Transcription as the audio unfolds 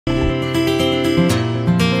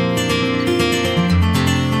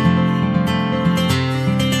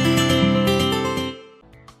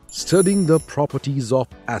Studying the properties of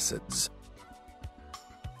acids.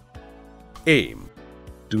 Aim: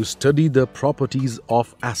 to study the properties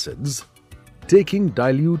of acids, taking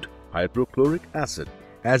dilute hydrochloric acid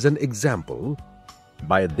as an example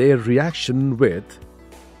by their reaction with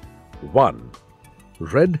 1.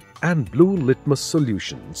 Red and blue litmus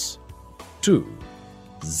solutions, 2.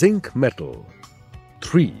 Zinc metal,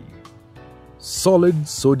 3. Solid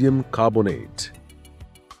sodium carbonate.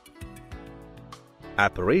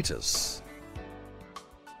 Apparatus.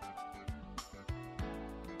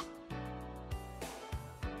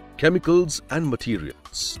 Chemicals and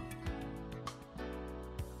materials.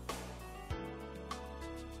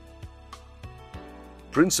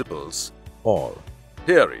 Principles or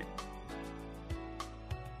theory.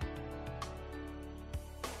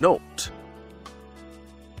 Note: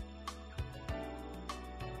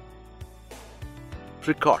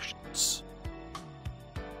 precautions.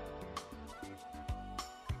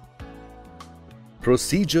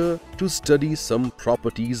 Procedure to study some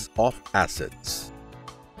properties of acids.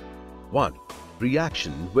 1.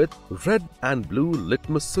 Reaction with red and blue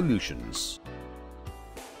litmus solutions.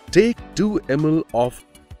 Take 2 ml of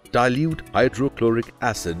dilute hydrochloric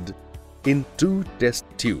acid in 2 test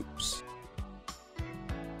tubes.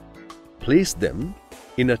 Place them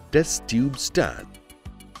in a test tube stand.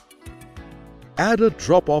 Add a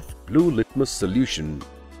drop of blue litmus solution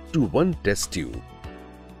to one test tube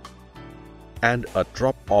and a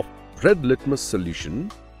drop of red litmus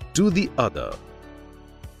solution to the other.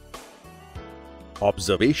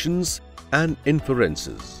 Observations and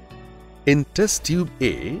inferences. In test tube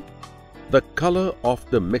A, the color of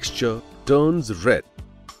the mixture turns red.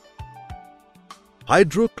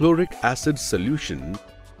 Hydrochloric acid solution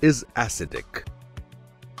is acidic.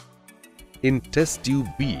 In test tube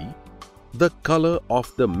B, the color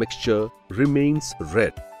of the mixture remains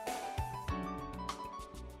red.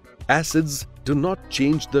 Acids do not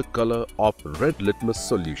change the color of red litmus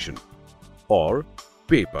solution or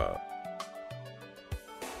paper.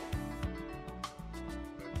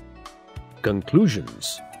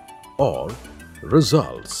 Conclusions or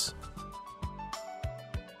results.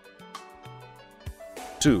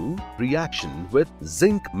 2. Reaction with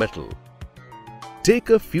zinc metal.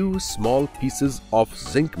 Take a few small pieces of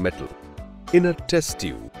zinc metal in a test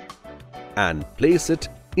tube and place it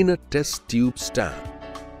in a test tube stand.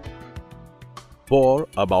 Pour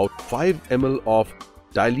about 5 ml of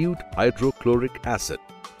dilute hydrochloric acid.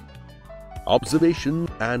 Observation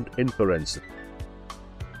and inference.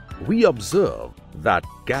 We observe that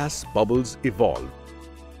gas bubbles evolve.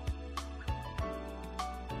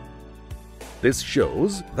 This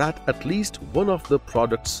shows that at least one of the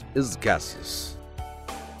products is gaseous.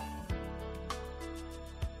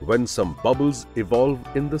 When some bubbles evolve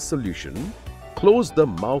in the solution, close the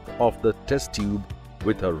mouth of the test tube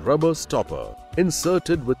with a rubber stopper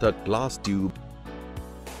inserted with a glass tube.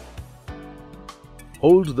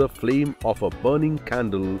 Hold the flame of a burning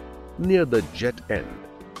candle near the jet end.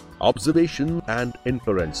 Observation and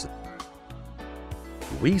inference.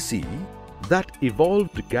 We see that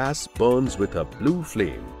evolved gas burns with a blue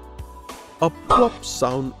flame. A plop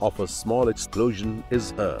sound of a small explosion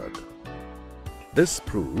is heard. This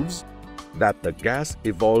proves that the gas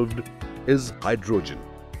evolved is hydrogen.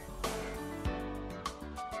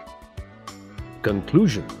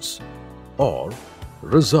 Conclusions or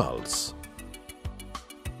results.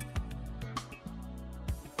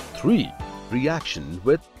 3. Reaction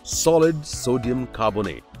with solid sodium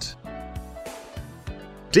carbonate.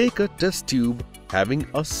 Take a test tube having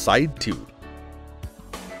a side tube.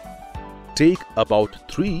 Take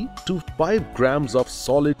about 3 to 5 grams of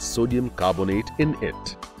solid sodium carbonate in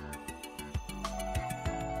it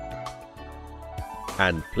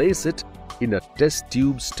and place it in a test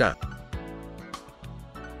tube stand.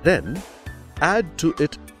 Then add to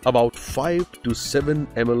it about 5 to 7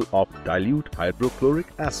 ml of dilute hydrochloric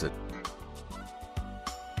acid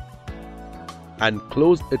and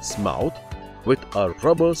close its mouth with a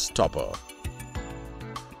rubber stopper.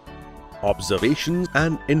 Observations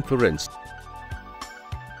and inference.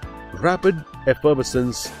 Rapid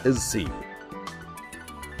effervescence is seen.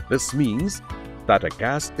 This means that a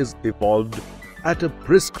gas is evolved at a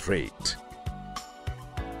brisk rate.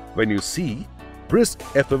 When you see brisk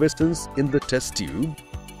effervescence in the test tube,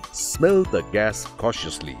 smell the gas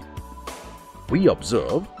cautiously. We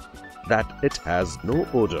observe that it has no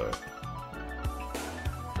odor.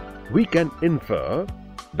 We can infer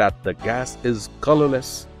that the gas is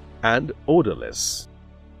colorless and odorless.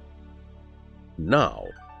 Now,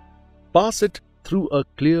 pass it through a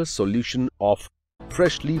clear solution of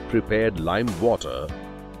freshly prepared lime water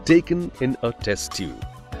taken in a test tube.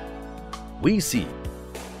 We see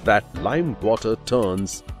that lime water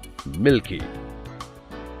turns milky.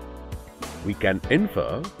 We can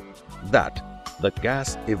infer that the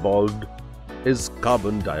gas evolved is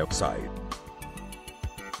carbon dioxide.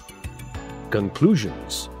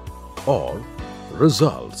 Conclusions or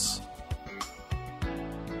results.